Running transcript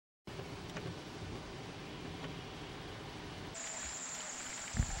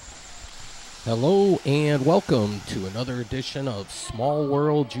Hello and welcome to another edition of Small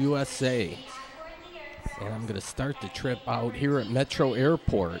World USA. And I'm going to start the trip out here at Metro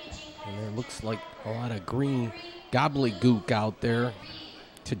Airport. And there looks like a lot of green gobbledygook out there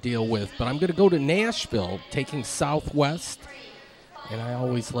to deal with. But I'm going to go to Nashville, taking Southwest. And I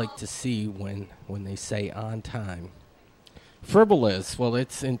always like to see when they say on time. Frivolous, well,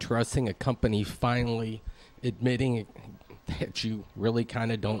 it's interesting. A company finally admitting that you really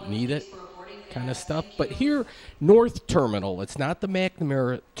kind of don't need it kind of stuff. But here, North Terminal, it's not the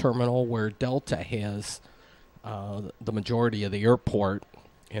McNamara Terminal where Delta has the majority of the airport,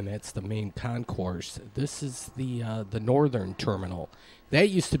 and that's the main concourse. This is the Northern Terminal. That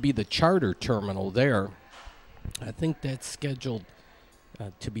used to be the charter terminal there. I think that's scheduled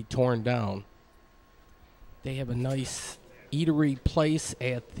to be torn down. They have a nice eatery place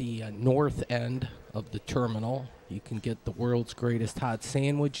at the north end of the terminal. You can get the world's greatest hot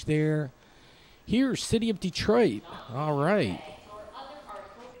sandwich there. Here, City of Detroit. All right.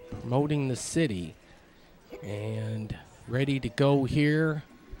 Promoting the city. And ready to go here.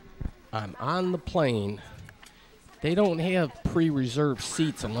 I'm on the plane. They don't have pre-reserved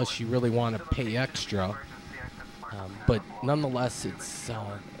seats unless you really want to pay extra. But nonetheless, it's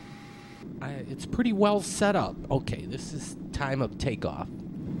pretty well set up. Okay, this is time of takeoff.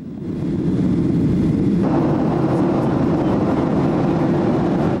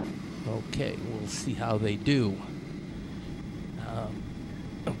 Okay, we'll see how they do.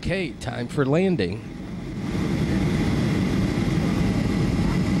 Okay, time for landing.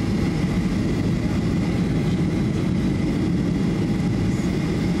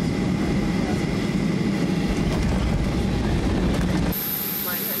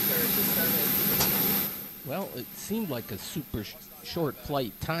 Well, it seemed like a super short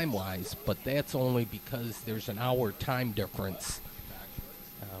flight time-wise, but that's only because there's an hour time difference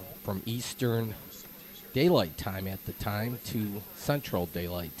from Eastern Daylight Time at the time to Central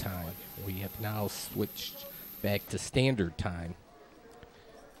Daylight Time. We have now switched back to Standard Time.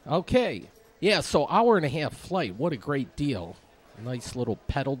 Okay. Yeah, so hour and a half flight. What a great deal. Nice little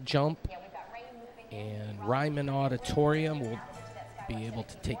pedal jump. And Ryman Auditorium, we'll be able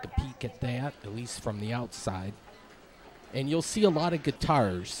to take a peek at that, at least from the outside. And you'll see a lot of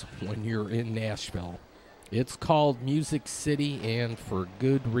guitars when you're in Nashville. It's called Music City, and for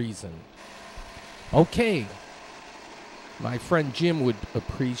good reason. Okay. My friend Jim would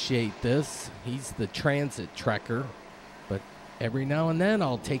appreciate this. He's the transit trekker. But every now and then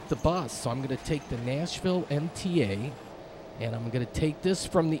I'll take the bus. So I'm going to take the Nashville MTA, and I'm going to take this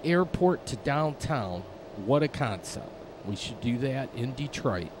from the airport to downtown. What a concept. We should do that in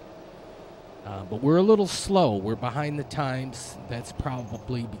Detroit. But we're a little slow. We're behind the times. That's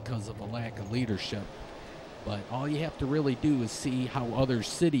probably because of a lack of leadership. But all you have to really do is see how other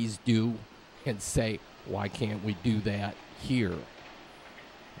cities do and say, why can't we do that here?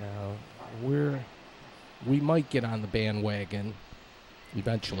 We might get on the bandwagon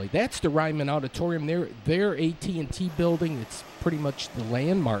eventually. That's the Ryman Auditorium. Their AT&T building. It's pretty much the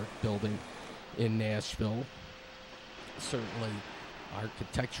landmark building in Nashville. Certainly,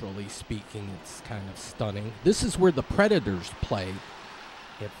 architecturally speaking, it's kind of stunning. This is where the Predators play.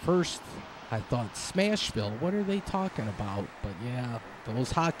 At first, I thought, Smashville, what are they talking about? But yeah,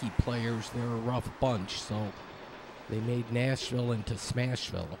 those hockey players, they're a rough bunch, so they made Nashville into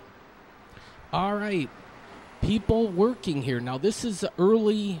Smashville. All right, people working here. Now, this is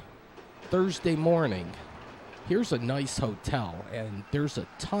early Thursday morning. Here's a nice hotel, and there's a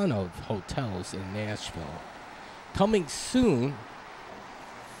ton of hotels in Nashville. Coming soon,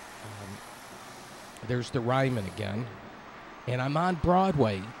 there's the Ryman again. And I'm on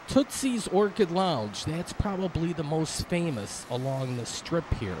Broadway. Tootsie's Orchid Lounge. That's probably the most famous along the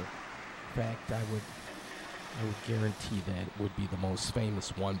strip here. In fact, I would guarantee that it would be the most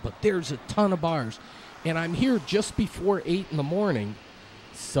famous one. But there's a ton of bars. And I'm here just before 8 in the morning.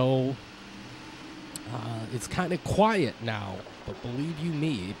 So it's kind of quiet now. But believe you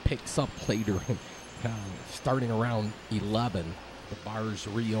me, it picks up later. Starting around 11, the bars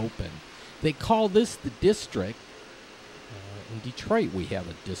reopen. They call this the District. In Detroit, we have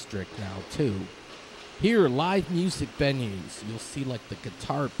a district now, too. Here, live music venues. You'll see, like, the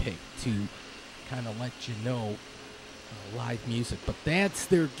guitar pick to kind of let you know live music. But that's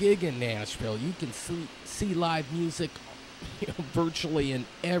their gig in Nashville. You can see live music virtually in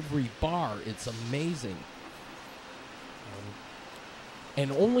every bar. It's amazing. And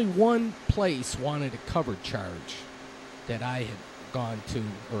only one place wanted a cover charge that I had gone to,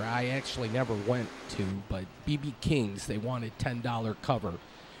 or I actually never went to, but B.B. King's, they wanted $10 cover.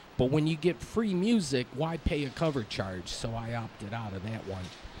 But when you get free music, why pay a cover charge? So I opted out of that one.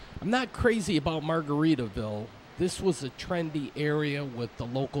 I'm not crazy about Margaritaville. This was a trendy area with the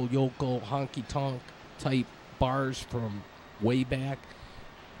local yokel honky tonk type bars from way back.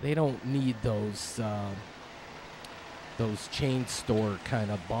 They don't need those chain store kind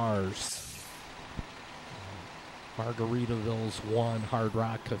of bars. Margaritaville's one, Hard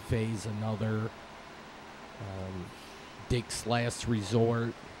Rock Cafe's another, Dick's Last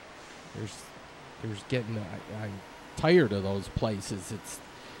Resort. There's getting. I'm tired of those places. It's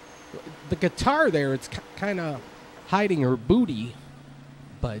the guitar there. It's kind of hiding her booty,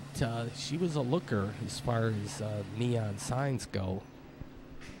 but she was a looker as far as neon signs go.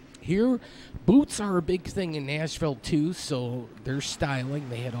 Here, boots are a big thing in Nashville too, so they're styling.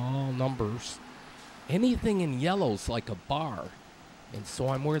 They had all numbers. Anything in yellow's like a bar, and so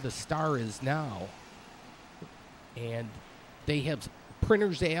I'm where the Star is now. And they have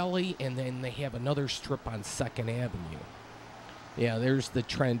Printer's Alley, and then they have another strip on 2nd Avenue. Yeah, there's the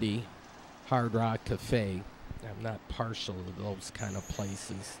trendy Hard Rock Cafe. I'm not partial to those kind of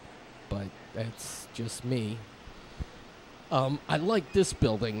places, but that's just me. I like this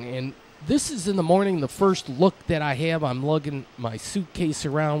building, and this is in the morning, the first look that I have. I'm lugging my suitcase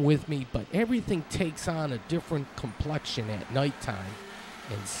around with me, but everything takes on a different complexion at nighttime,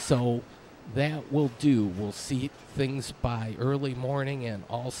 and so that will do. We'll see things by early morning and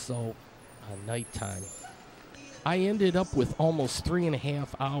also nighttime. I ended up with almost 3.5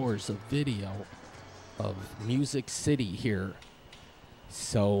 hours of video of Music City here,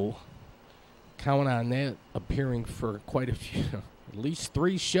 so count on that appearing for quite a few, at least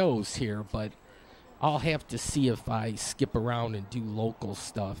 3 shows here, but I'll have to see if I skip around and do local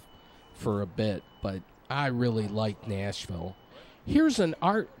stuff for a bit, but I really like Nashville. Here's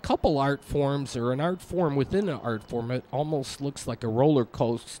couple art forms, or an art form within an art form. It almost looks like a roller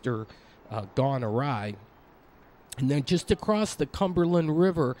coaster gone awry. And then just across the Cumberland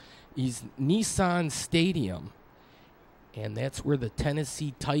River is Nissan Stadium, and that's where the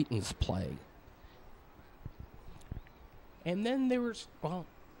Tennessee Titans play. And then there was, well,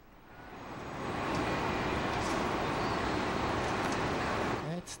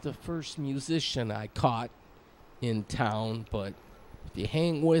 that's the first musician I caught in town, but if you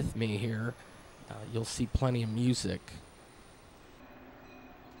hang with me here, you'll see plenty of music.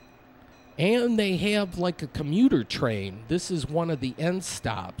 And they have like a commuter train. This is one of the end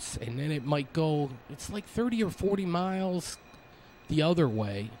stops, and then it might go, it's like 30 or 40 miles the other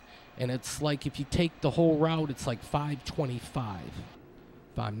way. And it's like if you take the whole route, it's like 525,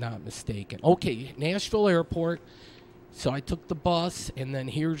 if I'm not mistaken. Okay, Nashville Airport. So I took the bus, and then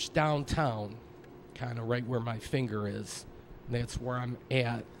here's downtown, kind of right where my finger is. And that's where I'm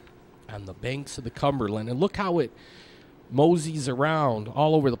at, on the banks of the Cumberland. And look how it moseys around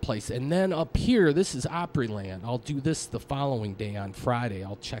all over the place. And then up here, this is Opryland. I'll do this the following day on Friday.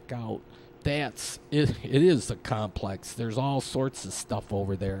 I'll check out. It is a complex. There's all sorts of stuff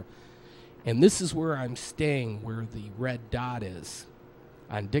over there. And this is where I'm staying, where the red dot is,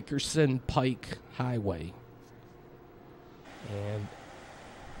 on Dickerson Pike Highway. And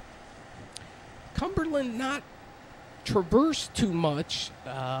Cumberland not traversed too much,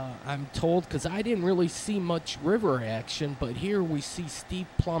 I'm told, because I didn't really see much river action, but here we see Steve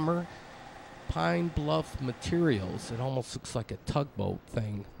Plummer, Pine Bluff Materials. It almost looks like a tugboat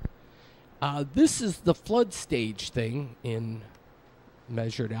thing. This is the flood stage thing,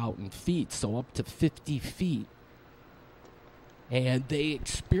 measured out in feet, so up to 50 feet. And they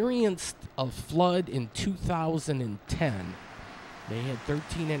experienced a flood in 2010. They had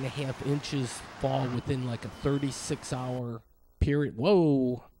 13.5 inches fall within like a 36-hour period.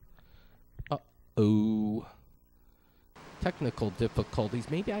 Whoa. Uh-oh. Technical difficulties.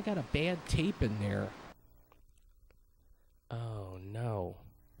 Maybe I got a bad tape in there. Oh, no.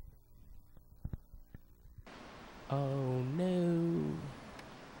 Oh, no.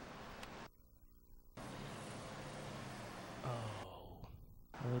 Oh.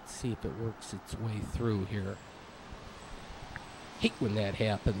 Let's see if it works its way through here. Hate when that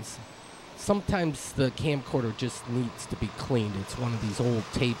happens. Sometimes the camcorder just needs to be cleaned. It's one of these old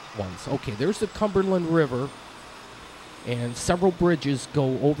tape ones. Okay, there's the Cumberland River, and several bridges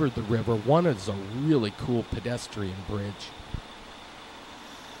go over the river. One is a really cool pedestrian bridge.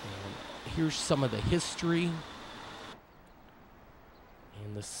 And here's some of the history.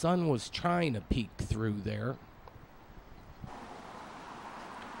 And the sun was trying to peek through there.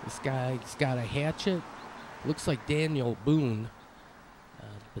 This guy's got a hatchet. Looks like Daniel Boone.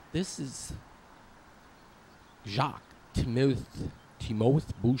 But this is Jacques Timoth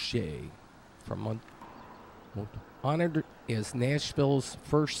Boucher, from honored as Nashville's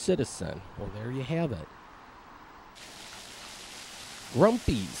first citizen. Well, there you have it.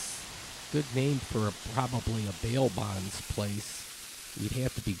 Grumpy's. good name for probably a bail bonds place. You'd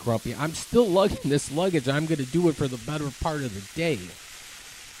have to be grumpy. I'm still lugging this luggage. I'm going to do it for the better part of the day.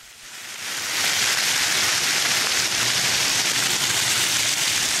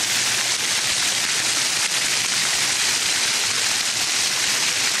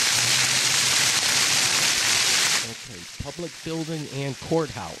 Okay, public building and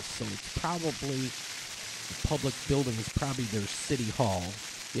courthouse. So it's probably, the public building is probably their city hall.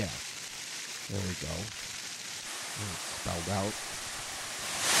 Yeah, there we go. It's spelled out.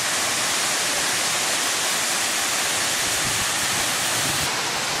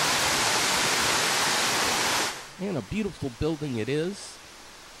 And a beautiful building it is.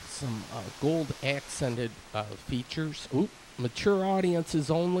 Some gold accented features. Oop, mature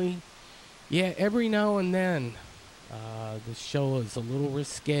audiences only. Yeah, every now and then the show is a little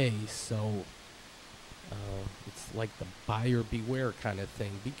risque, so it's like the buyer beware kind of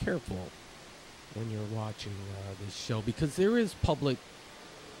thing. Be careful when you're watching this show, because there is public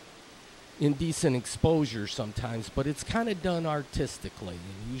indecent exposure sometimes, but it's kind of done artistically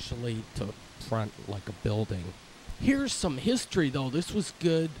and usually to front like a building. Here's some history, though. This was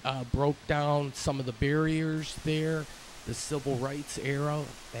good. Broke down some of the barriers there, the civil rights era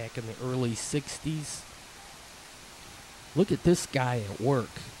back in the early 60s. Look at this guy at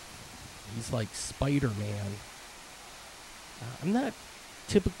work. He's like Spider-Man. I'm not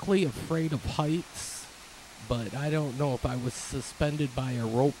typically afraid of heights, but I don't know if I was suspended by a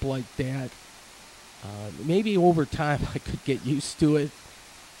rope like that. Maybe over time I could get used to it,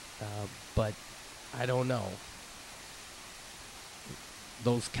 but I don't know.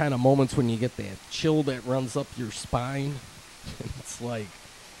 Those kind of moments when you get that chill that runs up your spine, it's like,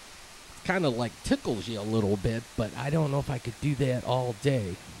 kind of like tickles you a little bit, but I don't know if I could do that all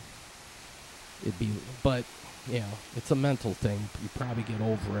day. But, you know, it's a mental thing. You probably get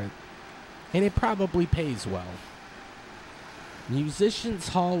over it. And it probably pays well. Musicians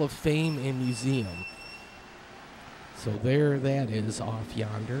Hall of Fame and Museum. So there that is off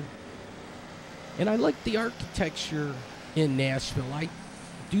yonder. And I like the architecture in Nashville. I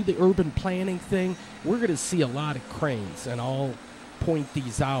do the urban planning thing. We're going to see a lot of cranes, and I'll point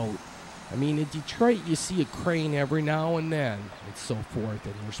these out. I mean, in Detroit, you see a crane every now and then, and so forth,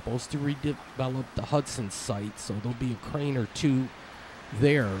 and we're supposed to redevelop the Hudson site, so there'll be a crane or two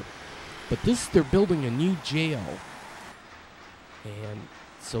there. But they're building a new jail, and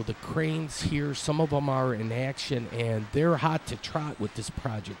so the cranes here, some of them are in action, and they're hot to trot with this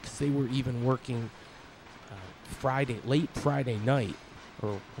project, because they were even working late Friday night,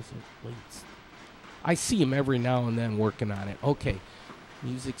 or was it late? I see them every now and then working on it. Okay.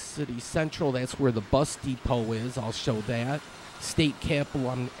 Music City Central, that's where the bus depot is. I'll show that. State Capitol,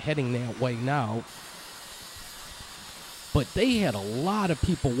 I'm heading that way now. But they had a lot of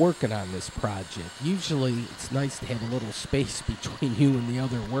people working on this project. Usually it's nice to have a little space between you and the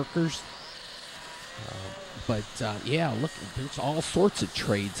other workers. Yeah, look, there's all sorts of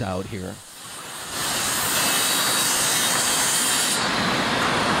trades out here.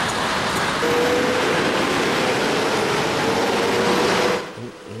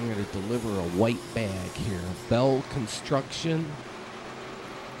 Deliver a white bag here. Bell Construction.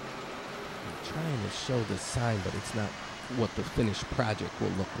 I'm trying to show the sign, but it's not what the finished project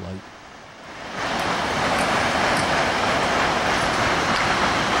will look like.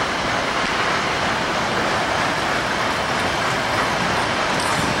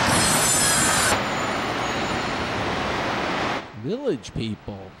 Village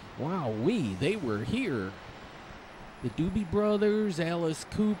People. Wowee, they were here. The Doobie Brothers, Alice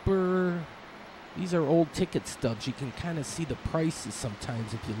Cooper. These are old ticket stubs. You can kind of see the prices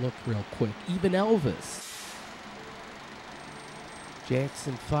sometimes if you look real quick. Even Elvis.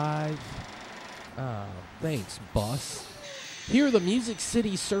 Jackson 5. Thanks, bus. Here, the Music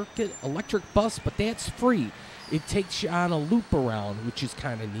City Circuit Electric Bus, but that's free. It takes you on a loop around, which is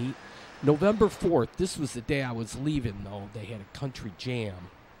kind of neat. November 4th, this was the day I was leaving, though. They had a country jam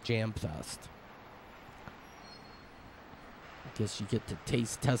fest. I guess you get to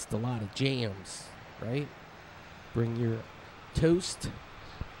test a lot of jams, right? Bring your toast.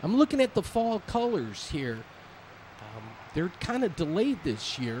 I'm looking at the fall colors here. They're kind of delayed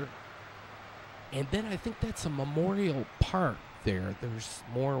this year. And then I think that's a Memorial Park there. There's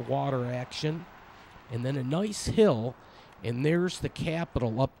more water action. And then a nice hill. And there's the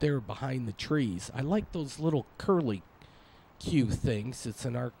Capitol up there behind the trees. I like those little curly Q things. It's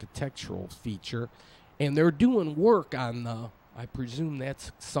an architectural feature. And they're doing work on I presume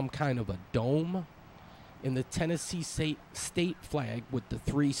that's some kind of a dome in the Tennessee state flag with the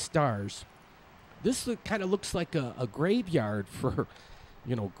 3 stars. This kind of looks like a graveyard for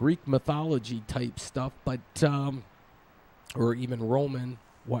Greek mythology type stuff, but or even Roman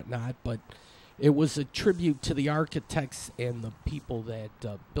whatnot. But it was a tribute to the architects and the people that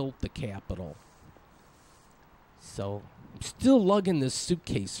built the Capitol. So I'm still lugging this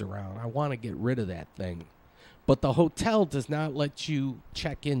suitcase around. I want to get rid of that thing. But the hotel does not let you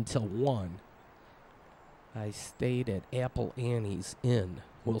check in till 1. I stayed at Apple Annie's Inn.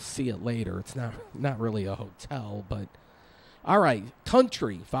 We'll see it later. It's not really a hotel, but... All right,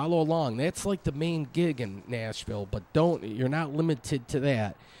 country, follow along. That's like the main gig in Nashville, but you're not limited to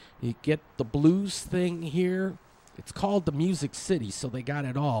that. You get the blues thing here. It's called the Music City, so they got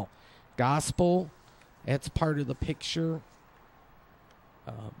it all. Gospel, that's part of the picture.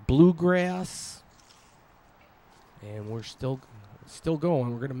 Bluegrass, and we're still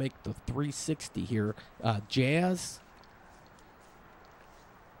going. We're going to make the 360 here. Jazz,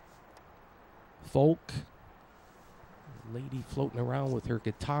 folk, lady floating around with her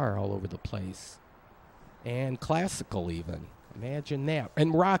guitar all over the place, and classical even. Imagine that.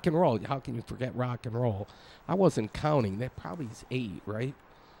 And rock and roll. How can you forget rock and roll? I wasn't counting. That probably is 8, right?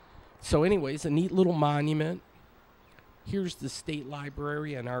 So anyways, a neat little monument. Here's the State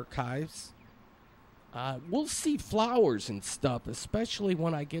Library and Archives. We'll see flowers and stuff, especially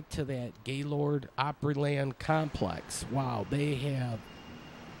when I get to that Gaylord Opryland complex. Wow, they have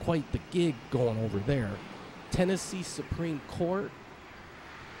quite the gig going over there. Tennessee Supreme Court,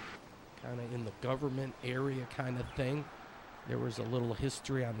 kind of in the government area kind of thing. There was a little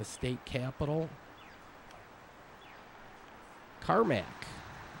history on the state capitol. Carmack,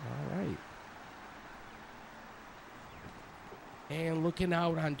 all right. And looking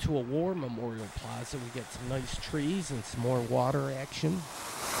out onto a war memorial plaza, we get some nice trees and some more water action.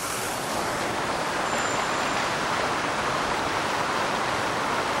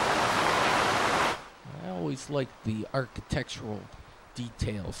 I always like the architectural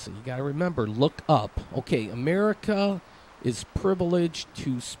details, so you got to remember, look up. Okay, America is privileged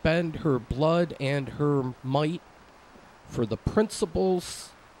to spend her blood and her might for the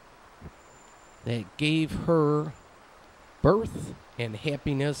principles that gave her birth and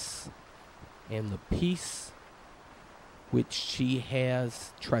happiness and the peace which she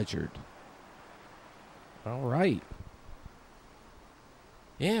has treasured. All right.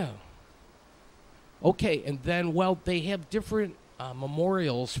 Yeah. Okay, and then, well, they have different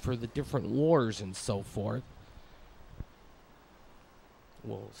memorials for the different wars and so forth.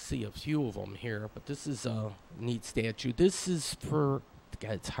 We'll see a few of them here, but this is a neat statue. This is for,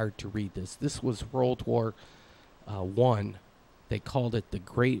 God, it's hard to read this. This was World War I. They called it the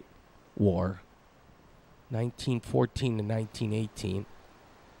Great War, 1914 to 1918.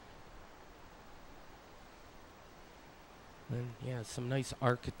 And yeah, some nice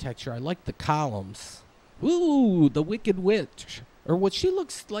architecture. I like the columns. Ooh, the Wicked Witch. Or what, she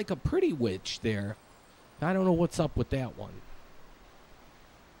looks like a pretty witch there. I don't know what's up with that one.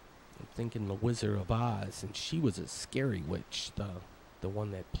 I'm thinking the Wizard of Oz, and she was a scary witch, the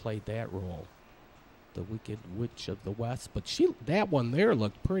one that played that role. The Wicked Witch of the West. But that one there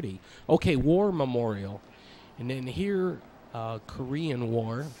looked pretty. Okay, War Memorial. And then here, Korean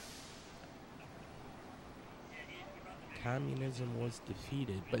War. Communism was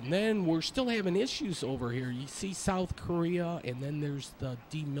defeated. But then we're still having issues over here. You see South Korea, and then there's the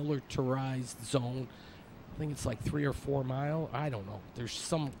demilitarized zone. I think it's like 3 or 4 miles. I don't know. There's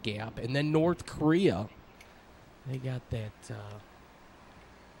some gap. And then North Korea. They got that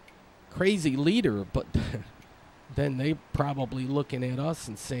crazy leader, but then they probably looking at us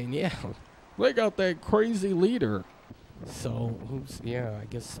and saying, yeah, they got that crazy leader. So, yeah, I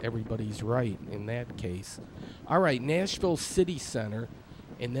guess everybody's right in that case. All right, Nashville City Center,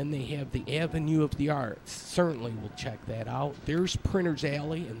 and then they have the Avenue of the Arts. Certainly we'll check that out. There's Printer's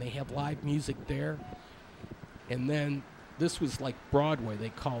Alley, and they have live music there. And then this was like Broadway. They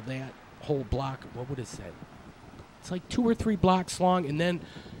call that whole block, what is that? It's like 2 or 3 blocks long, and then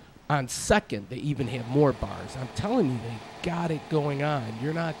on 2nd, they even have more bars. I'm telling you, they got it going on.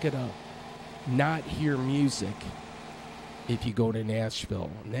 You're not going to not hear music if you go to Nashville.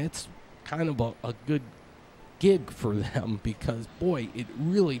 And that's kind of a good gig for them because, boy, it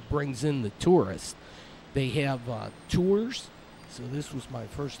really brings in the tourists. They have tours. So this was my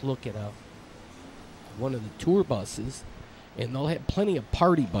first look at one of the tour buses. And they'll have plenty of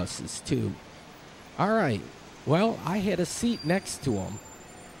party buses, too. All right. Well, I had a seat next to them.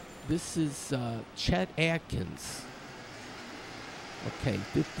 This is Chet Atkins. Okay,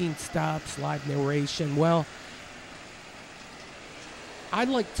 15 stops, live narration. Well, I'd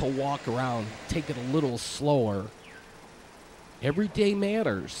like to walk around, take it a little slower. Every day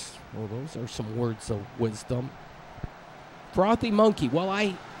matters. Well, those are some words of wisdom. Frothy Monkey. Well,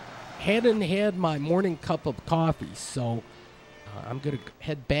 I hadn't had my morning cup of coffee, so I'm going to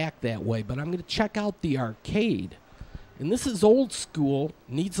head back that way. But I'm going to check out the arcade. And this is old school,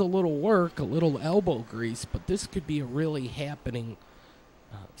 needs a little work, a little elbow grease, but this could be a really happening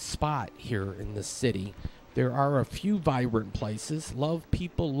spot here in the city. There are a few vibrant places.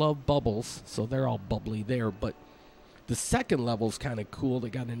 People love bubbles, so they're all bubbly there. But the second level is kind of cool. They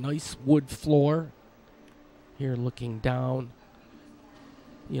got a nice wood floor here looking down.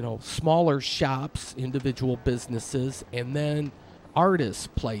 You know, smaller shops, individual businesses, and then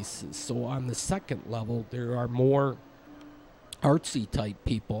artist places. So on the second level, there are more artsy type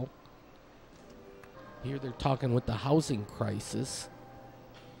people. Here they're talking with the housing crisis.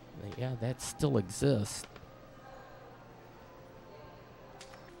 Yeah, that still exists.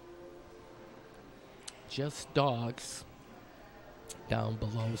 Just dogs down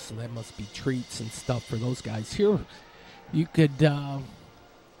below, so that must be treats and stuff for those guys. Here you could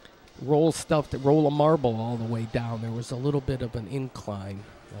roll a marble all the way down. There was a little bit of an incline,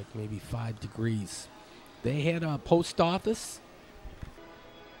 like maybe 5 degrees. They had a post office.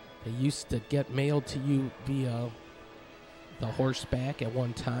 They used to get mailed to you via the horseback at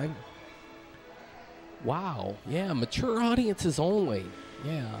one time. Wow. Yeah, mature audiences only.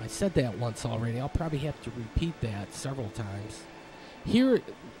 Yeah, I said that once already. I'll probably have to repeat that several times. Here,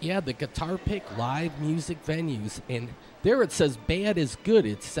 yeah, the Guitar Pick live music venues. And there it says bad is good.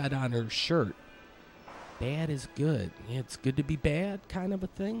 It's said on her shirt. Bad is good. Yeah, it's good to be bad kind of a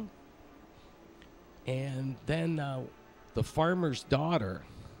thing. And then the Farmer's Daughter.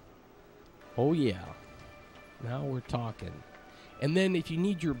 Oh, yeah. Now we're talking. And then if you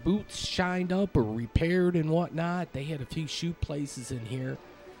need your boots shined up or repaired and whatnot, they had a few shoe places in here.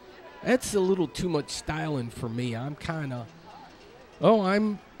 That's a little too much styling for me. I'm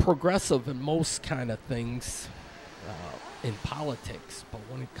progressive in most kind of things in politics. But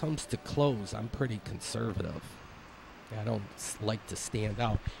when it comes to clothes, I'm pretty conservative. I don't like to stand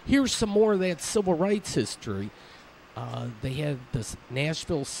out. Here's some more of that civil rights history. They had this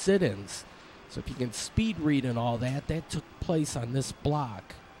Nashville sit-ins. So if you can speed read and all that, that took place on this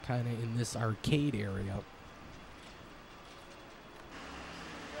block, kind of in this arcade area.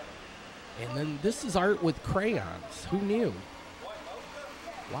 And then this is art with crayons. Who knew?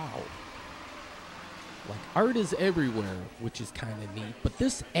 Wow. Like, art is everywhere, which is kind of neat. But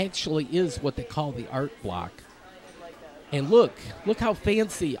this actually is what they call the art block. And look how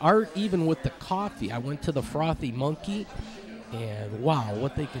fancy art, even with the coffee. I went to the Frothy Monkey. And wow,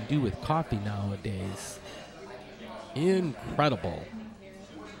 what they can do with coffee nowadays. Incredible.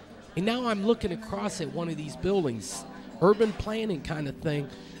 And now I'm looking across at one of these buildings. Urban planning kind of thing.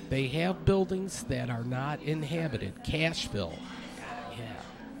 They have buildings that are not inhabited. Cashville. Yeah.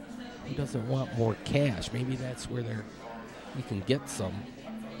 Who doesn't want more cash? Maybe that's where you can get some.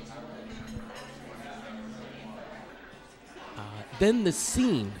 Then the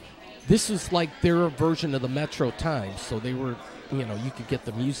Scene. This was like their version of the Metro Times. So they were, you could get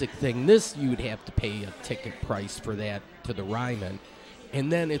the music thing. This, you'd have to pay a ticket price for that to the Ryman.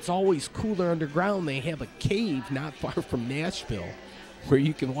 And then it's always cooler underground. They have a cave not far from Nashville where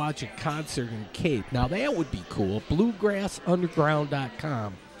you can watch a concert in a cave. Now, that would be cool.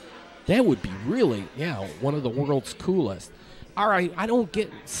 BluegrassUnderground.com. That would be really, one of the world's coolest. All right, I don't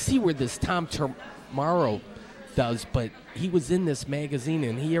see where this Tom Tomorrow does, but he was in this magazine,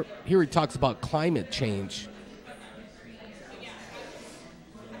 and here he talks about climate change.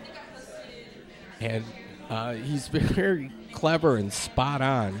 And he's very clever and spot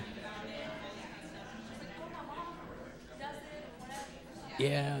on.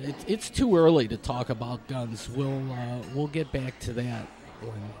 Yeah, it's too early to talk about guns. We'll get back to that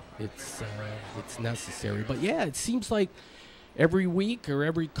when it's necessary. But yeah, it seems like every week or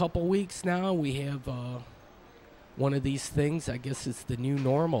every couple weeks now we have one of these things. I guess it's the new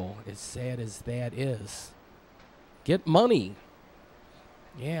normal, as sad as that is. Get money.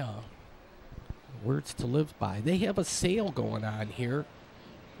 Yeah. Words to live by. They have a sale going on here.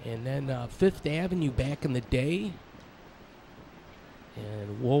 And then Fifth Avenue back in the day.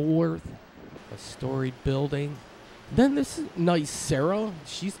 And Woolworth, a storied building. Then this is nice Sarah.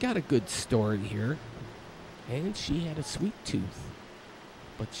 She's got a good story here. And she had a sweet tooth.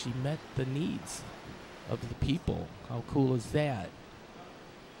 But she met the needs of the people. How cool is that?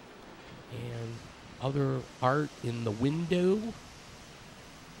 And other art in the window.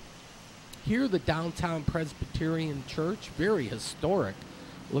 Here, the Downtown Presbyterian Church, very historic.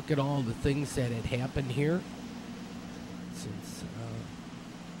 Look at all the things that had happened here. Since,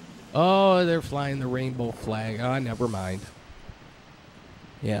 they're flying the rainbow flag. Never mind.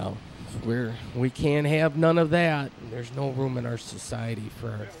 Yeah, We can't have none of that. There's no room in our society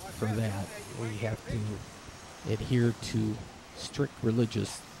for that. We have to adhere to strict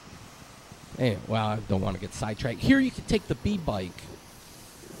religious. Anyway, well, I don't want to get sidetracked. Here you can take the B-bike,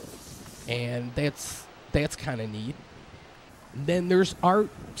 and that's kind of neat. And then there's art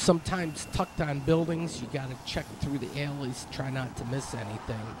sometimes tucked on buildings. You got to check through the alleys, try not to miss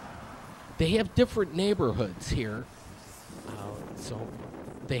anything. They have different neighborhoods here. So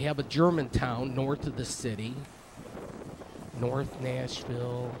they have a Germantown north of the city, North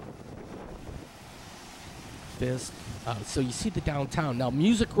Nashville, Fisk. So you see the downtown. Now,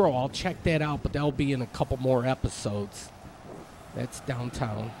 Music Row, I'll check that out, but that'll be in a couple more episodes. That's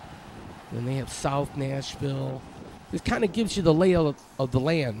downtown. Then they have South Nashville. This kind of gives you the layout of the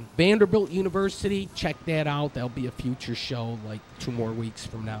land. Vanderbilt University, check that out. That'll be a future show, like 2 more weeks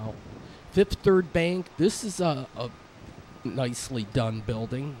from now. Fifth Third Bank, this is a nicely done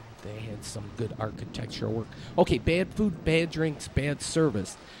building. They had some good architectural work. Okay, bad food, bad drinks, bad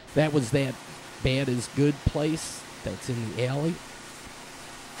service. That was that bad is good place that's in the alley.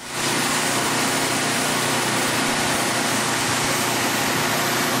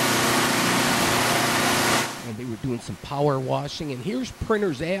 And they were doing some power washing. And here's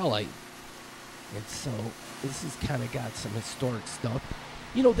Printer's Alley. And so this has kind of got some historic stuff.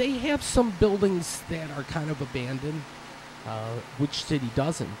 You know, they have some buildings that are kind of abandoned. Which city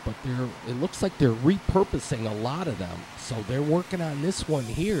doesn't? But it looks like they're repurposing a lot of them. So they're working on this one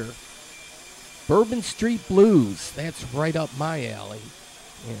here. Bourbon Street Blues. That's right up my alley.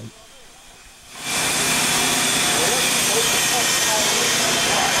 And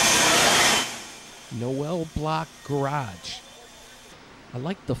Noel Block Garage. I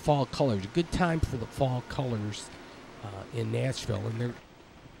like the fall colors. A good time for the fall colors in Nashville. And they're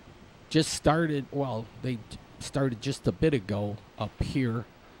just started, well, they started just a bit ago up here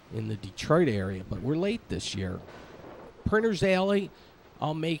in the Detroit area, but we're late this year. Printer's Alley,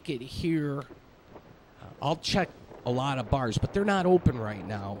 I'll make it here. I'll check a lot of bars, but they're not open right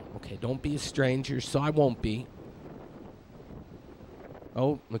now. Okay, don't be a stranger, so I won't be.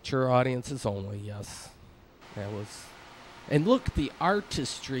 Oh, mature audiences only, yes. That was. And look, the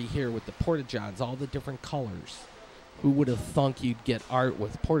artistry here with the Porta-Johns, all the different colors. Who would have thunk you'd get art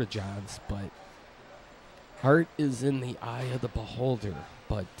with Porta-Johns, but art is in the eye of the beholder.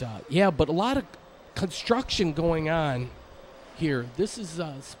 But, but a lot of construction going on here. This is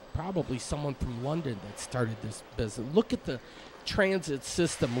probably someone from London that started this business. Look at the transit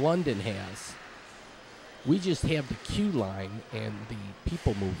system London has. We just have the Q line and the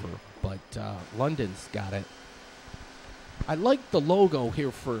people mover, but London's got it. I like the logo here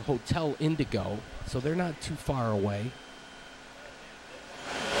for Hotel Indigo, so they're not too far away.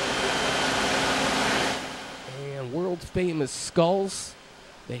 And world famous Skulls.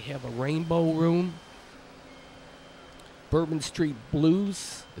 They have a rainbow room. Bourbon Street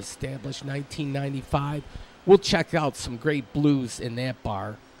Blues, established 1995. We'll check out some great blues in that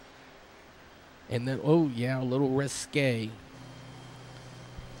bar. And then, oh yeah, a little risque.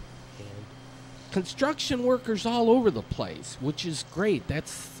 And construction workers all over the place, which is great.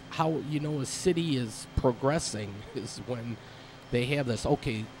 That's how you know a city is progressing, is when they have this.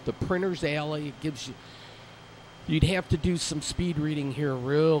 Okay, the Printer's Alley gives you. You'd have to do some speed reading here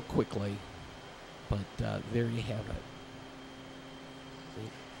real quickly, but there you have it. You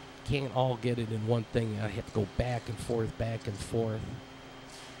can't all get it in one thing. I have to go back and forth,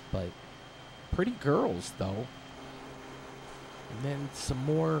 but pretty girls though. And then some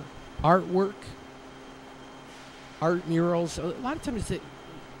more artwork, art murals. A lot of times it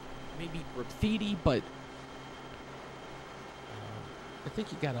maybe graffiti, but I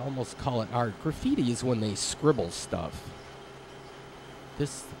think you gotta almost call it art. Graffiti is when they scribble stuff.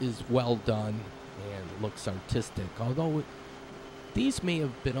 This is well done and looks artistic, although these may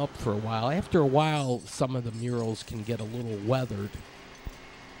have been up for a while. After a while, some of the murals can get a little weathered.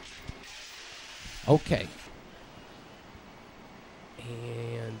 Okay.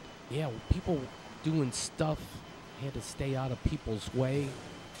 And yeah, people doing stuff had to stay out of people's way.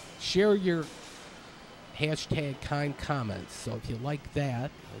 Share your hashtag kind comments. So if you like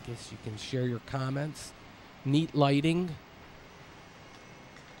that, I guess you can share your comments. Neat lighting.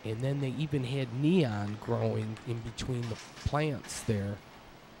 And then they even had neon growing in between the plants there.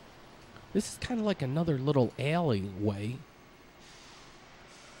 This is kind of like another little alleyway.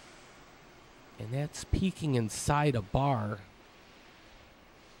 And that's peeking inside a bar.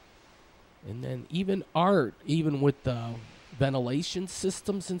 And then even art, even with the ventilation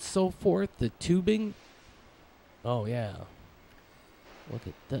systems and so forth, the tubing. Oh, yeah. Look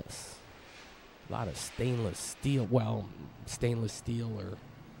at this. A lot of stainless steel. Well, stainless steel or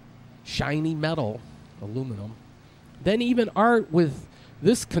shiny metal, aluminum. Then even art with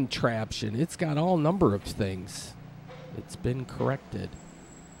this contraption. It's got all number of things. It's been corrected.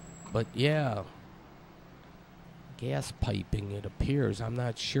 But yeah, gas piping, it appears. I'm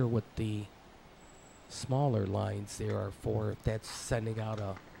not sure what the smaller lines there are for, if that's sending out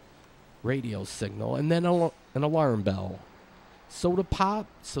a radio signal. And then an alarm bell. Soda pop,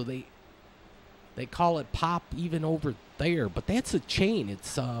 so they call it pop even over there, but that's a chain.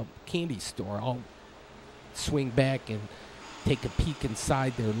 It's a candy store. I'll swing back and take a peek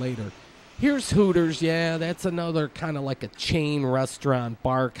inside there later. Here's Hooters. Yeah, that's another kind of like a chain restaurant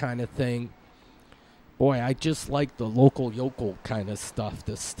bar kind of thing. Boy, I just like the local yokel kind of stuff.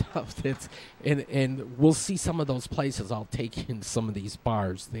 The stuff that's and we'll see some of those places. I'll take in some of these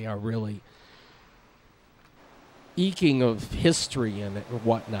bars. They are really eking of history and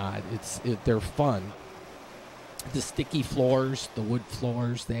whatnot. They're fun. The sticky floors, the wood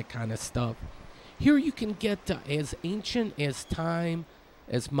floors, that kind of stuff. Here you can get as ancient as time,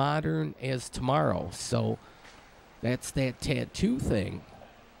 as modern as tomorrow. So that's that tattoo thing.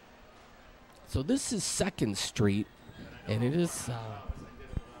 So this is 2nd Street, and it is,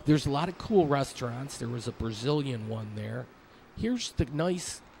 there's a lot of cool restaurants. There was a Brazilian one there. Here's the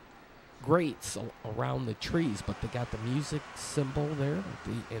nice grates around the trees, but they got the music symbol there,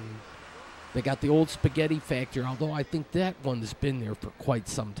 and they got the old spaghetti factory, although I think that one's been there for quite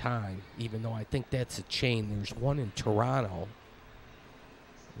some time, even though I think that's a chain. There's one in Toronto.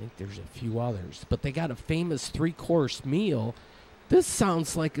 I think there's a few others, but they got a famous 3-course meal. This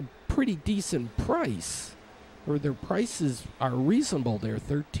sounds like a pretty decent price, or their prices are reasonable there,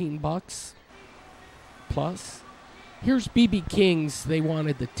 $13 plus. Here's BB King's. They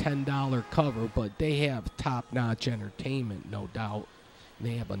wanted the $10 cover, but they have top-notch entertainment, no doubt.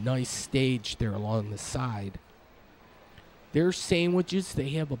 They have a nice stage there along the side. Their sandwiches, they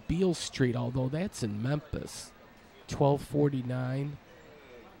have a Beale Street, although that's in Memphis. $12.49.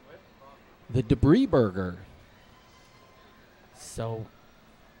 The Debris Burger. So,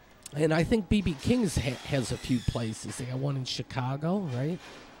 and I think BB King's has a few places. They got one in Chicago, right?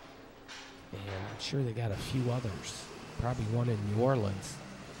 And I'm sure they got a few others. Probably one in New Orleans.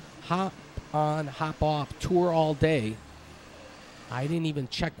 Hop on, hop off, tour all day. I didn't even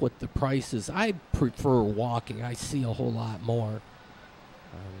check what the price is. I prefer walking. I see a whole lot more.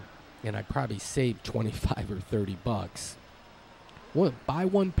 And I probably saved 25 or 30 bucks. Well, buy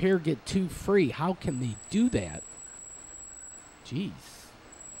one pair, get 2 free. How can they do that? Jeez.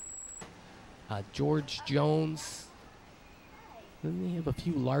 George Jones. Then they have a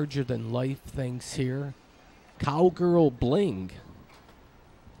few larger-than-life things here. Cowgirl Bling.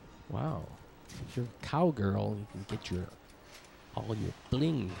 Wow. If you're a cowgirl, you can get all your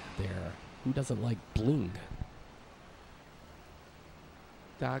bling there. Who doesn't like bling?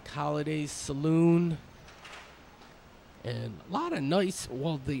 Doc Holliday's Saloon. And a lot of nice,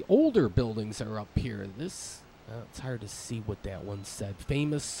 well, the older buildings are up here. This, it's hard to see what that one said.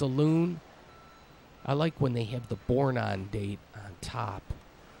 Famous Saloon. I like when they have the born-on date on top.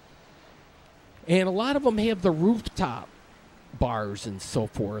 And a lot of them have the rooftop bars and so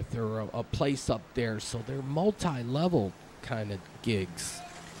forth, or a place up there. So they're multi-level kind of gigs.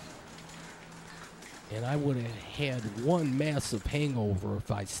 And I would have had one massive hangover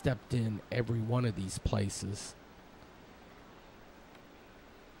if I stepped in every one of these places.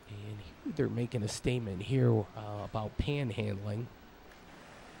 And they're making a statement here about panhandling.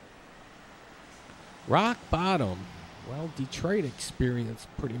 Rock Bottom. Well, Detroit experienced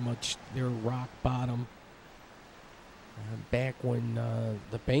pretty much their rock bottom back when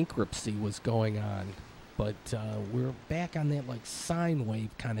the bankruptcy was going on. But we're back on that like sine wave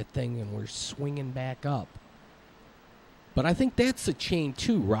kind of thing, and we're swinging back up. But I think that's a chain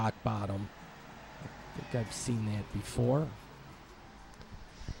too, Rock Bottom. I think I've seen that before.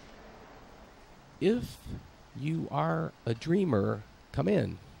 If you are a dreamer, come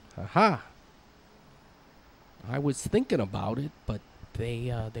in. Aha! I was thinking about it, but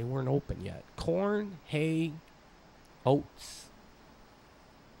they weren't open yet. Corn, hay, oats,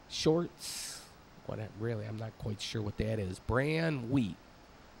 shorts. I'm not quite sure what that is. Bran, wheat.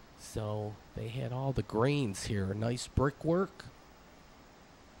 So they had all the grains here. Nice brickwork.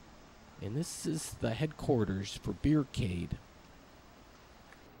 And this is the headquarters for Beercade.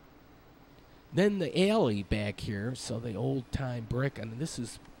 Then the alley back here, so the old-time brick. And this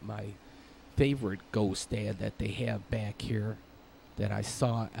is my favorite ghost ad that they have back here that I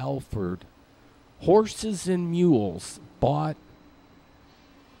saw at Alford. Horses and mules bought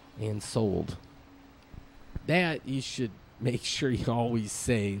and sold. That you should make sure you always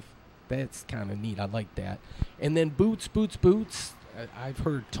save. That's kind of neat. I like that. And then Boots. I've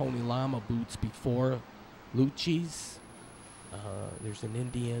heard Tony Lama boots before. Lucci's. There's an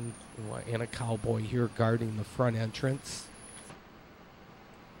Indian and a cowboy here guarding the front entrance.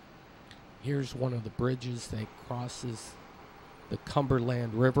 Here's one of the bridges that crosses the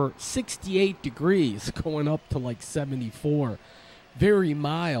Cumberland River. 68 degrees, going up to like 74. Very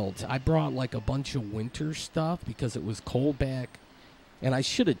mild. I brought like a bunch of winter stuff because it was cold back. And I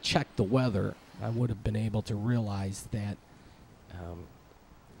should have checked the weather. I would have been able to realize that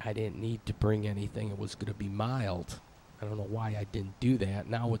I didn't need to bring anything. It was going to be mild. I don't know why I didn't do that.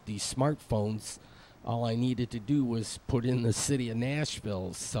 Now with these smartphones, all I needed to do was put in the city of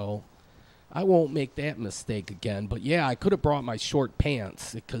Nashville. So I won't make that mistake again. But yeah, I could have brought my short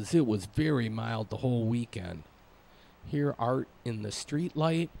pants because it was very mild the whole weekend. Here, art in the street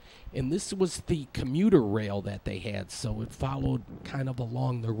light. And this was the commuter rail that they had. So it followed kind of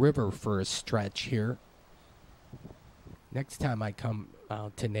along the river for a stretch here. Next time I come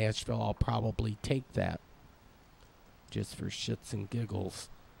to Nashville, I'll probably take that. Just for shits and giggles.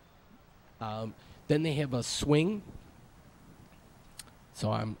 Then they have a swing. So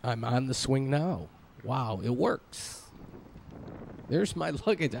I'm on the swing now. Wow, it works. There's my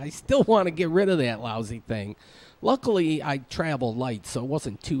luggage. I still want to get rid of that lousy thing. Luckily, I travel light, so it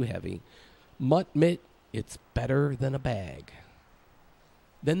wasn't too heavy. Mutt Mitt, it's better than a bag.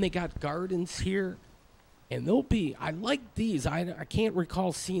 Then they got gardens here. And they'll be, I like these. I can't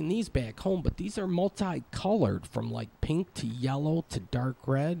recall seeing these back home, but these are multicolored from like pink to yellow to dark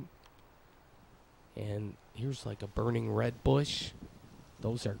red. And here's like a burning red bush.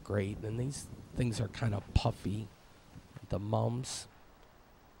 Those are great. And these things are kind of puffy. The mums.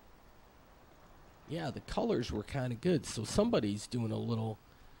 Yeah, the colors were kind of good. So somebody's doing a little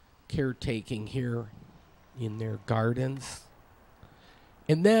caretaking here in their gardens.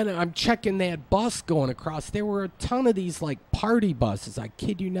 And then I'm checking that bus going across. There were a ton of these like party buses. I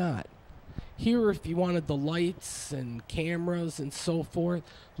kid you not. Here, if you wanted the lights and cameras and so forth,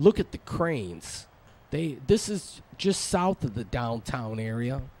 look at the cranes. This is just south of the downtown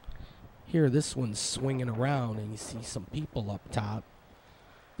area. Here, this one's swinging around, and you see some people up top.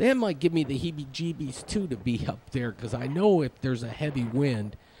 That might give me the heebie-jeebies, too, to be up there, because I know if there's a heavy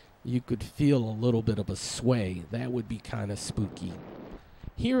wind, you could feel a little bit of a sway. That would be kind of spooky.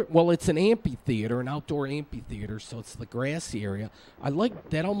 Here, well, it's an amphitheater, an outdoor amphitheater, so it's the grassy area. I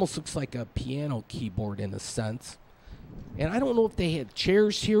like that. Almost looks like a piano keyboard in a sense. And I don't know if they had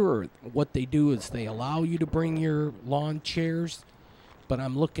chairs here or what they do is they allow you to bring your lawn chairs. But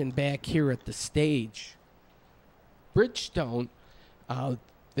I'm looking back here at the stage. Bridgestone,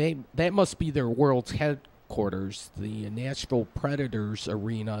 that must be their world's headquarters. The Nashville Predators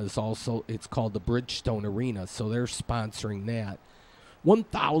Arena is also, it's called the Bridgestone Arena, so they're sponsoring that.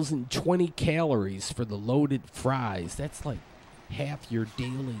 1,020 calories for the loaded fries. That's like half your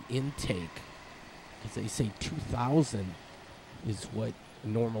daily intake. Because they say 2,000 is what a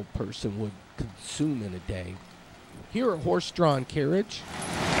normal person would consume in a day. Here, a horse-drawn carriage.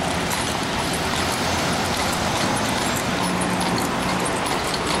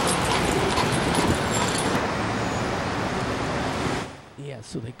 Yeah,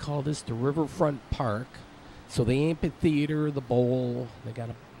 so they call this the Riverfront Park. So the amphitheater, the bowl, they got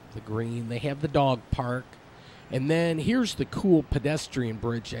the green, they have the dog park. And then here's the cool pedestrian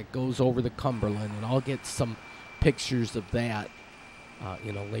bridge that goes over the Cumberland, and I'll get some pictures of that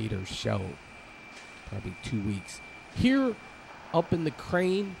in a later show, probably 2 weeks. Here, up in the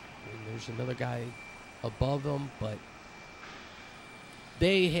crane, and there's another guy above them, but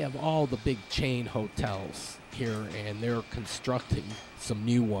they have all the big chain hotels here, and they're constructing some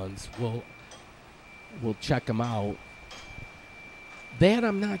new ones. We'll check them out. That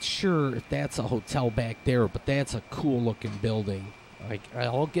I'm not sure if that's a hotel back there, but that's a cool looking building.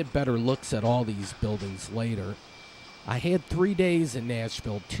 I'll get better looks at all these buildings later. I had 3 days in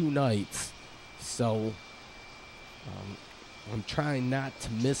Nashville, 2 nights, so I'm trying not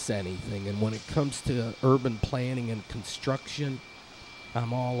to miss anything. And when it comes to urban planning and construction,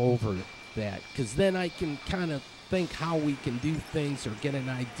 I'm all over that, because then I can kind of think how we can do things or get an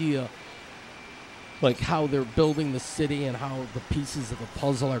idea like how they're building the city and how the pieces of the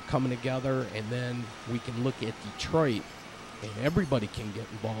puzzle are coming together, and then we can look at Detroit, and everybody can get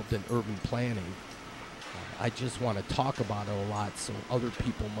involved in urban planning. I just want to talk about it a lot so other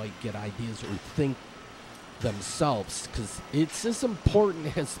people might get ideas or think themselves, because it's as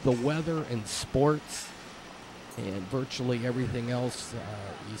important as the weather and sports and virtually everything else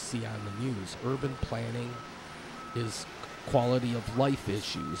you see on the news. Urban planning is quality of life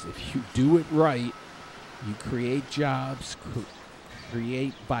issues. If you do it right, you create jobs,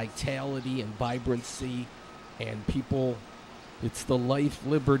 create vitality and vibrancy, and people It's the life,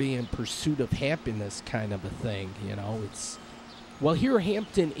 liberty, and pursuit of happiness kind of a thing, you know. It's, well, here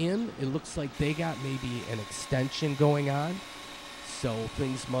Hampton Inn, it looks like they got maybe an extension going on, so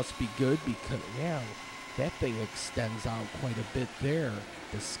things must be good because, yeah, that thing extends out quite a bit there,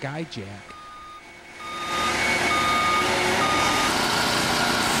 the Skyjack.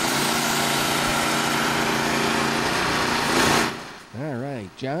 All right,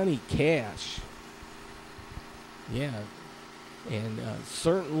 Johnny Cash. Yeah, and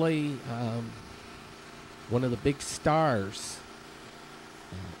certainly one of the big stars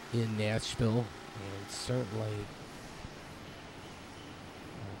in Nashville, and certainly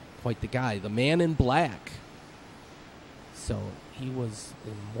quite the guy, the Man in Black. So he was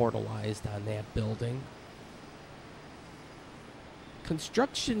immortalized on that building.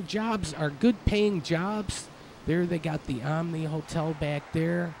 Construction jobs are good paying jobs. There they got the Omni Hotel back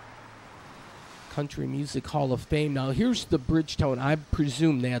there. Country Music Hall of Fame. Now here's the Bridgestone. I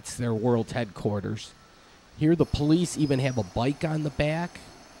presume that's their world headquarters. Here the police even have a bike on the back.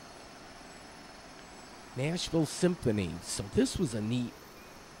 Nashville Symphony. So this was a neat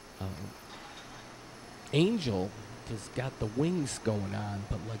angel. Just got the wings going on,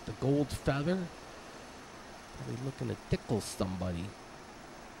 but like the gold feather. Probably looking to tickle somebody.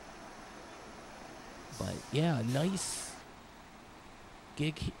 But yeah, nice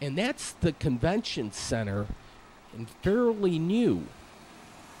gig. And that's the convention center, and fairly new.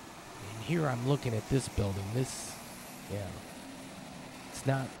 And here I'm looking at this building. This, yeah, it's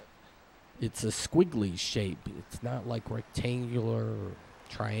not, it's a squiggly shape. It's not like rectangular or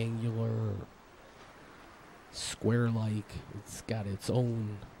triangular or square-like. It's got its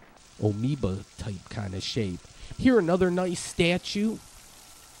own amoeba type kind of shape. Here, another nice statue.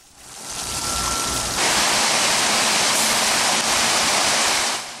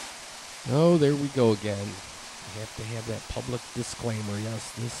 Oh, there we go again. You have to have that public disclaimer.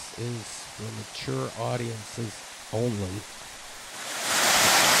 Yes, this is for mature audiences only.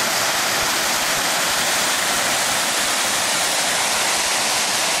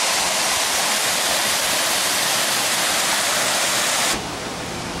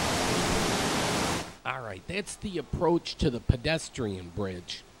 All right, that's the approach to the pedestrian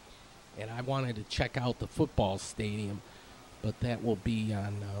bridge. And I wanted to check out the football stadium, but that will be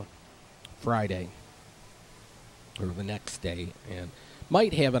on Friday or the next day, and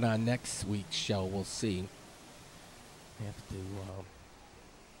might have it on next week's show. We'll see. Have to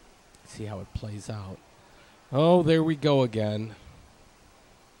see how it plays out. Oh, there we go again.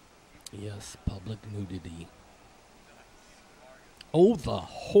 Yes, public nudity. Oh, the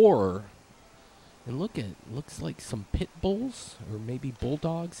horror. And look at, looks like some pit bulls or maybe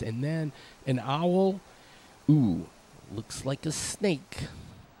bulldogs, and then an owl. Ooh, looks like a snake.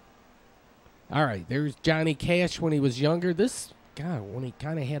 All right, there's Johnny Cash when he was younger. This guy, when he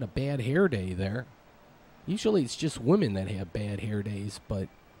kind of had a bad hair day there. Usually it's just women that have bad hair days, but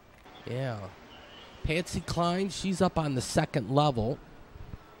yeah. Patsy Cline, she's up on the second level.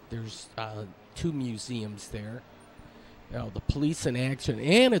 There's two museums there. You know, the police in action,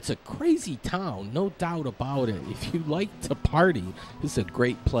 and it's a crazy town, no doubt about it. If you like to party, this is a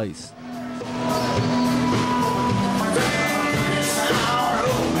great place.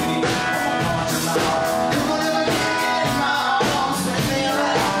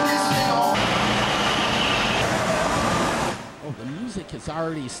 Has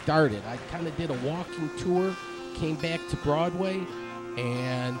already started. I kind of did a walking tour, came back to Broadway,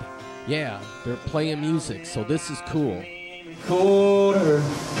 and yeah, they're playing music, so this is cool. Colder,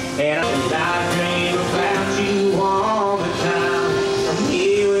 and I dream about you all the time. I'm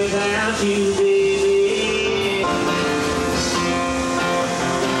here without you, baby.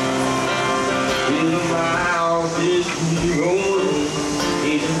 In the miles this we rolling,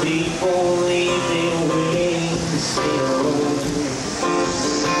 it's deep only they wait to sail.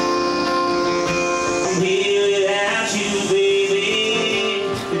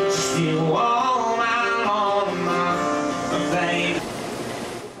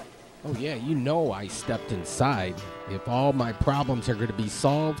 Yeah, you know I stepped inside. If all my problems are going to be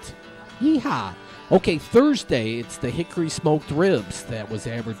solved, yeehaw. Okay, Thursday, it's the Hickory Smoked Ribs that was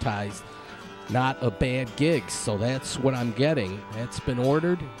advertised. Not a bad gig, so that's what I'm getting. That's been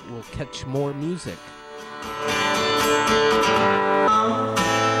ordered. We'll catch more music.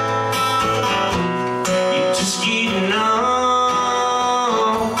 You're just getting on.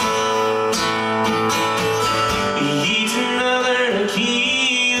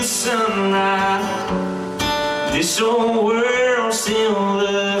 This old world still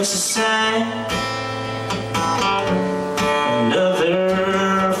looks the same.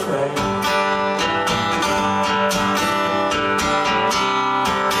 Another friend.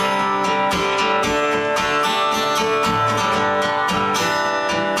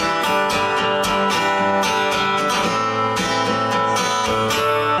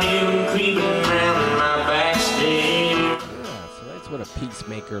 what a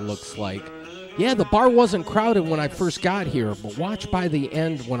Peacemaker looks like. Yeah, the bar wasn't crowded when I first got here, but watch by the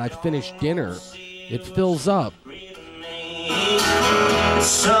end when I finish dinner. It fills up.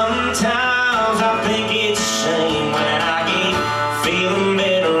 Sometimes I think it's a shame when I keep feeling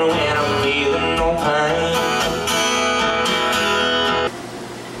better when I'm feeling no pain.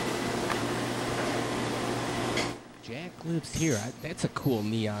 Jack lives here. That's a cool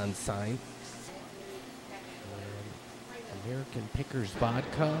neon sign. American Pickers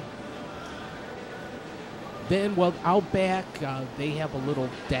Vodka. Then, well, out back, they have a little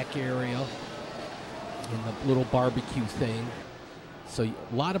deck area and the little barbecue thing. So a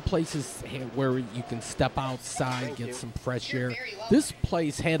lot of places where you can step outside, get some fresh air. This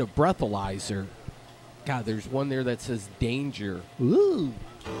place had a breathalyzer. God, there's one there that says danger. Ooh.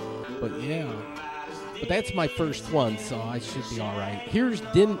 But yeah. But that's my first one, so I should be all right. Here's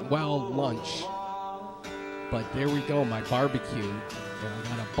lunch. But there we go, my barbecue. And I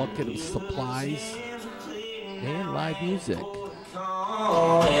got a bucket of supplies and live music.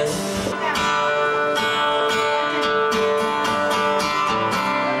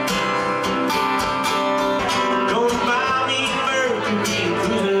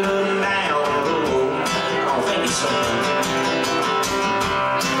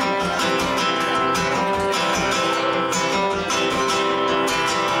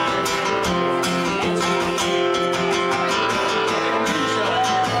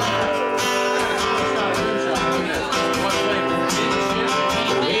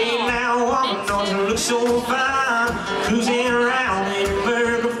 So fine, cruising around in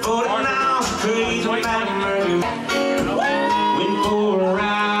Burger 40 miles, crazy about murder. Went for a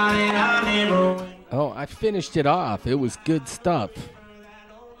ride and I never. Oh, I finished it off. It was good stuff.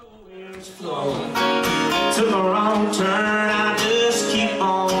 Took a wrong turn, I just keep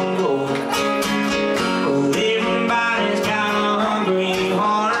on going. Oh, everybody's got a hungry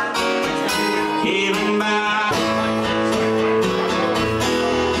heart. Everybody.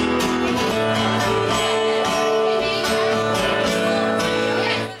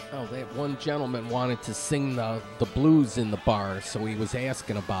 One gentleman wanted to sing the blues in the bar, so he was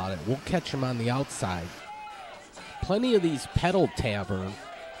asking about it. We'll catch him on the outside. Plenty of these pedal tavern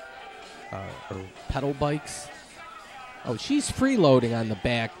or pedal bikes. Oh, she's freeloading on the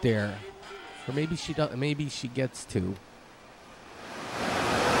back there, or maybe she does. Maybe she gets to.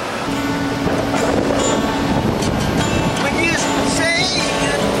 When you say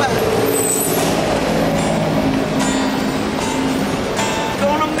goodbye.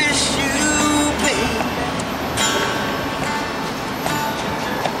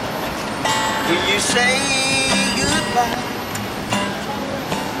 You say goodbye.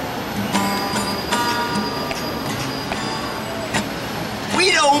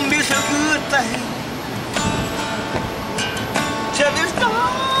 We don't miss a good thing till it's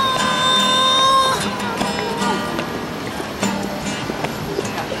gone.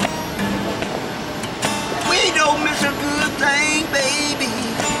 We don't miss a good thing, baby,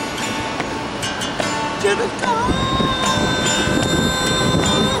 till it's gone.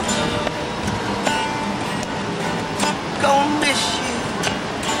 Gonna miss you.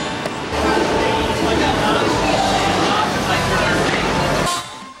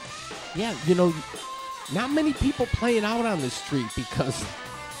 Yeah, not many people playing out on the street because,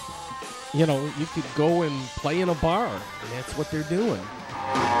 you could go and play in a bar, and that's what they're doing.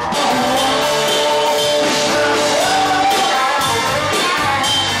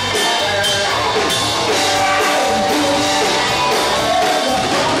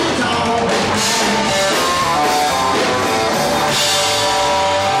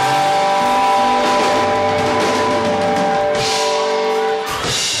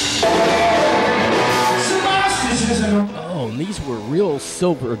 These were real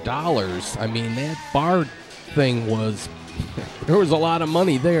silver dollars. I mean, that bar thing was, there was a lot of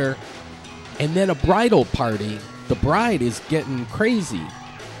money there. And then a bridal party. The bride is getting crazy.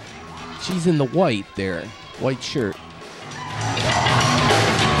 She's in the white there, white shirt.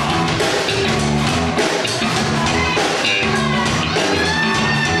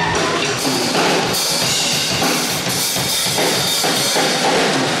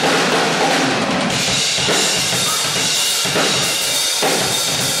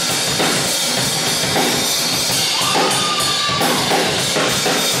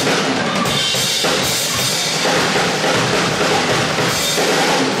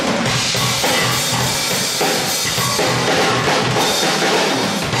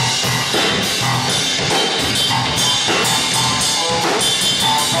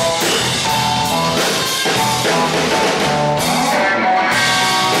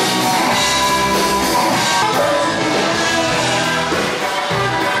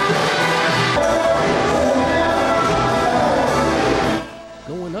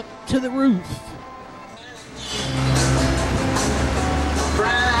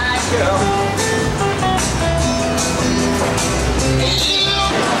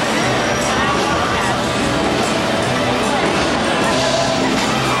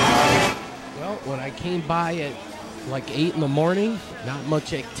 by at like 8 in the morning, not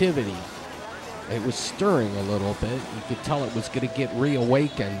much activity. It was stirring a little bit. You could tell it was going to get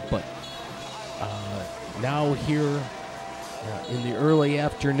reawakened, but now here in the early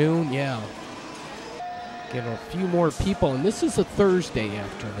afternoon, yeah, get a few more people, and this is a Thursday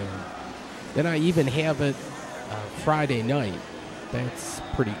afternoon. Then I even have it Friday night. That's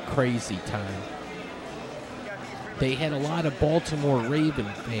pretty crazy time. They had a lot of Baltimore Raven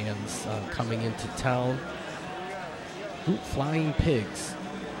fans coming into town. Ooh, Flying Pigs.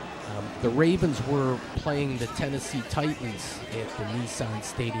 The Ravens were playing the Tennessee Titans at the Nissan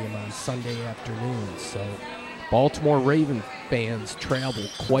Stadium on Sunday afternoon, so Baltimore Raven fans traveled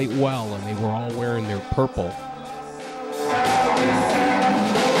quite well, and they were all wearing their purple.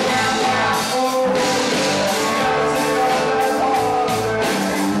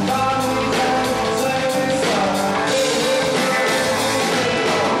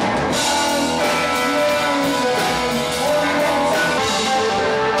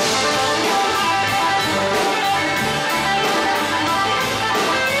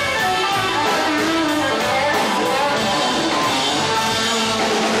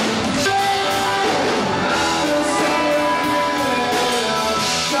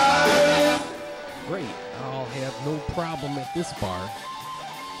 Problem at this bar.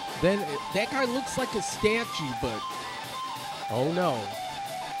 Then that guy looks like a statue, but oh no,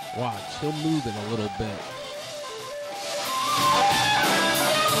 watch, he'll move in a little bit.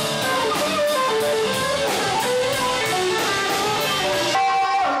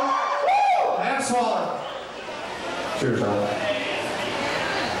 Asshole. Cheers, all.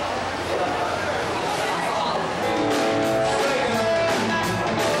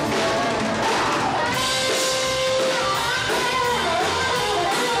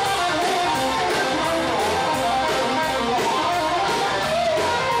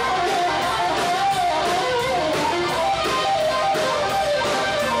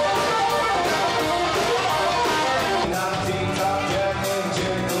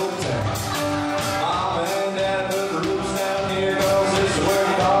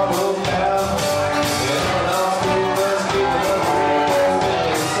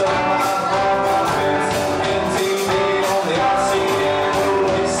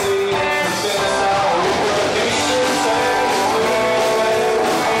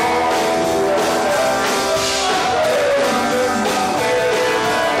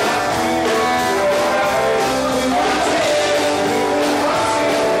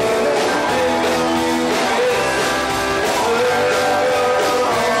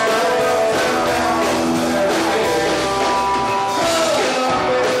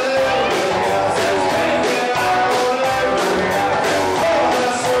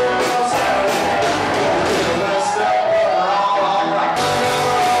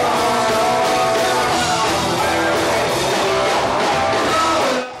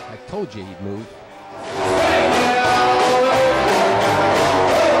 He'd move.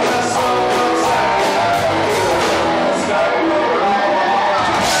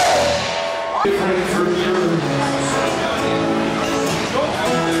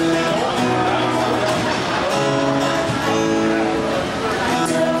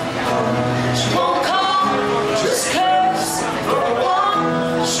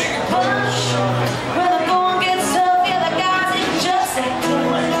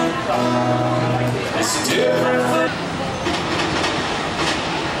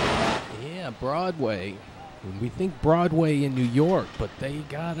 Broadway. We think Broadway in New York, but they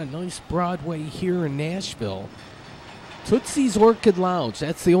got a nice Broadway here in Nashville. Tootsie's Orchid Lounge,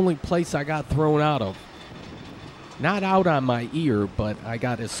 that's the only place I got thrown out of. Not out on my ear, but I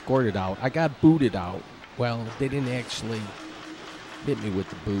got escorted out. I got booted out. Well, they didn't actually hit me with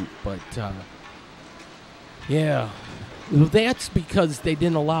the boot, but yeah. That's because they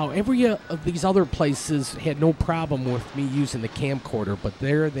didn't allow, every of these other places had no problem with me using the camcorder, but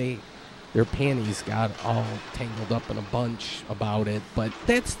their panties got all tangled up in a bunch about it, but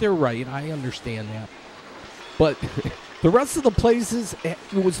that's their right. I understand that. But the rest of the places, it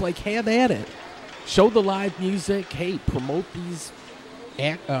was like, have at it. Show the live music. Hey, promote these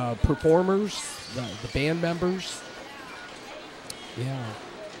performers, the band members. Yeah,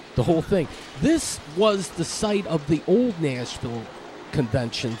 the whole thing. This was the site of the old Nashville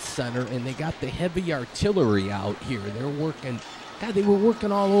Convention Center, and they got the heavy artillery out here. They're working... God, they were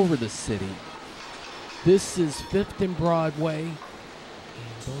working all over the city. This is 5th and Broadway. And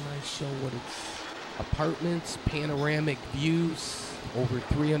don't I show what it's... Apartments, panoramic views, over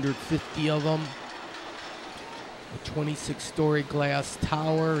 350 of them. A 26-story glass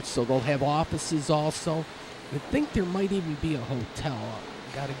tower, so they'll have offices also. I think there might even be a hotel.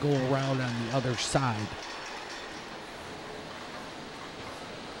 Got to go around on the other side.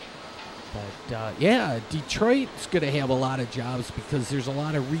 But, yeah, Detroit's going to have a lot of jobs because there's a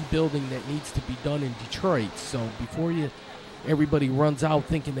lot of rebuilding that needs to be done in Detroit. So before everybody runs out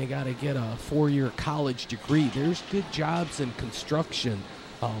thinking they got to get a 4-year college degree, there's good jobs in construction.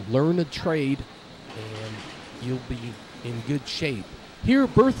 Learn a trade, and you'll be in good shape. Here,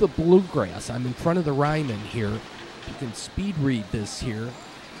 Birth of Bluegrass. I'm in front of the Ryman here. You can speed read this here.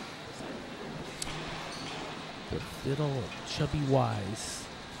 The fiddle of Chubby Wise.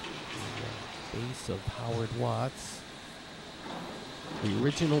 The bass of Howard Watts. The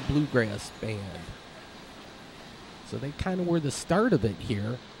original bluegrass band. So they kind of were the start of it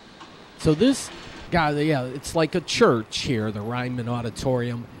here. So this guy, yeah, it's like a church here, the Ryman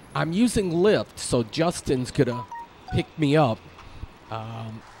Auditorium. I'm using Lyft, so Justin's going to pick me up.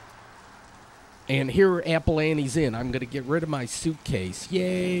 And here Apple Annie's Inn. I'm going to get rid of my suitcase.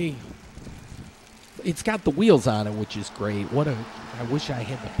 Yay! It's got the wheels on it, which is great. I wish I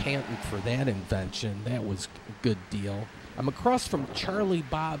had the patent for that invention. That was a good deal. I'm across from Charlie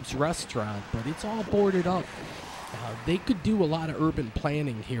Bob's restaurant, but it's all boarded up. They could do a lot of urban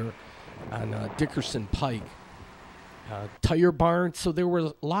planning here on Dickerson Pike. Tire barn, so there were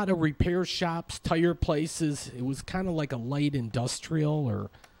a lot of repair shops, tire places. It was kind of like a light industrial or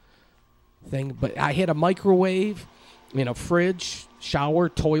thing. But I had a microwave and a fridge, shower,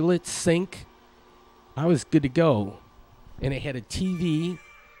 toilet, sink. I was good to go. And it had a TV,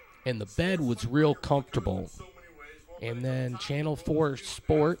 and the bed was real comfortable. And then Channel 4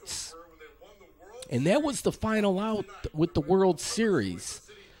 Sports. And that was the final out with the World Series.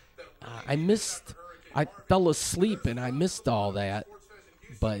 I fell asleep, and I missed all that.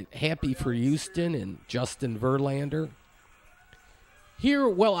 But happy for Houston and Justin Verlander. Here,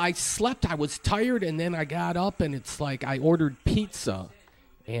 well, I slept. I was tired, and then I got up, and it's like I ordered pizza.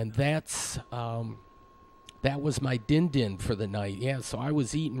 And that was my din-din for the night. Yeah, so I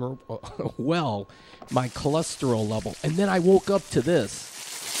was eating well, my cholesterol level. And then I woke up to this.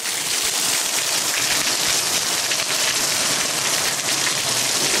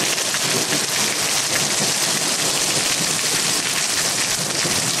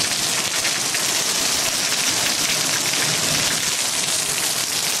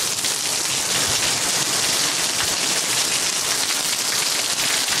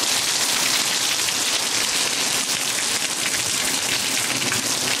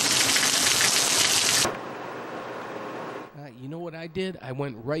 I did, I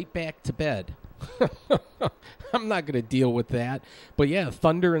went right back to bed. I'm not going to deal with that. But yeah,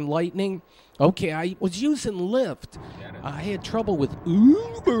 thunder and lightning. Okay, I was using Lyft. I had trouble with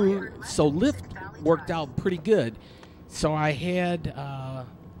Uber, so Lyft worked out pretty good. So I had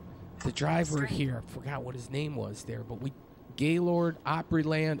the driver here, I forgot what his name was there, but Gaylord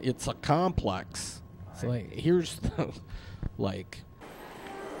Opryland, it's a complex. So like, here's the, like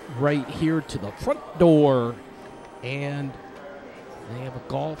right here to the front door, and they have a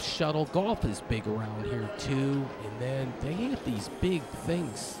golf shuttle. Golf is big around here, too. And then they have these big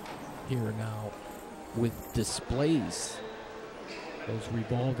things here now with displays, those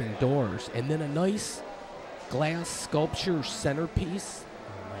revolving doors. And then a nice glass sculpture centerpiece.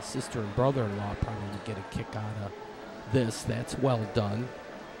 My sister and brother-in-law probably would get a kick out of this. That's well done.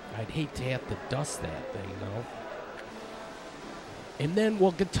 I'd hate to have to dust that thing, though. And then,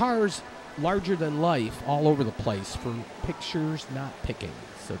 well, guitars larger than life all over the place for pictures, not picking,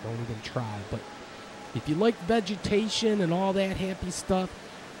 so don't even try. But if you like vegetation and all that happy stuff,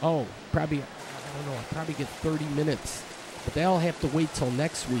 probably, I don't know, I'll probably get 30 minutes, but they'll have to wait till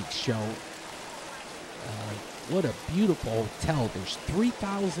next week's show. What a beautiful hotel. There's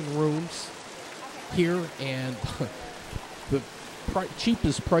 3,000 rooms here, and the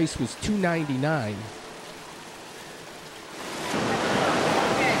cheapest price was $299.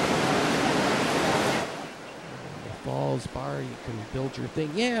 Falls Bar, you can build your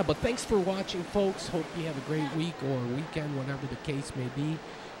thing. Yeah, but thanks for watching, folks. Hope you have a great week or weekend, whatever the case may be.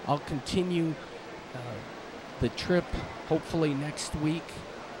 I'll continue the trip hopefully next week,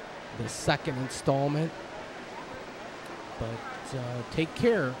 the second installment. But take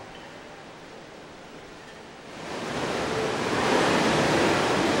care.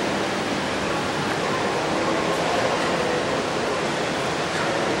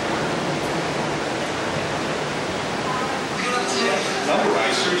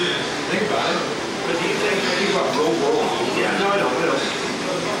 I sure did. Think about it.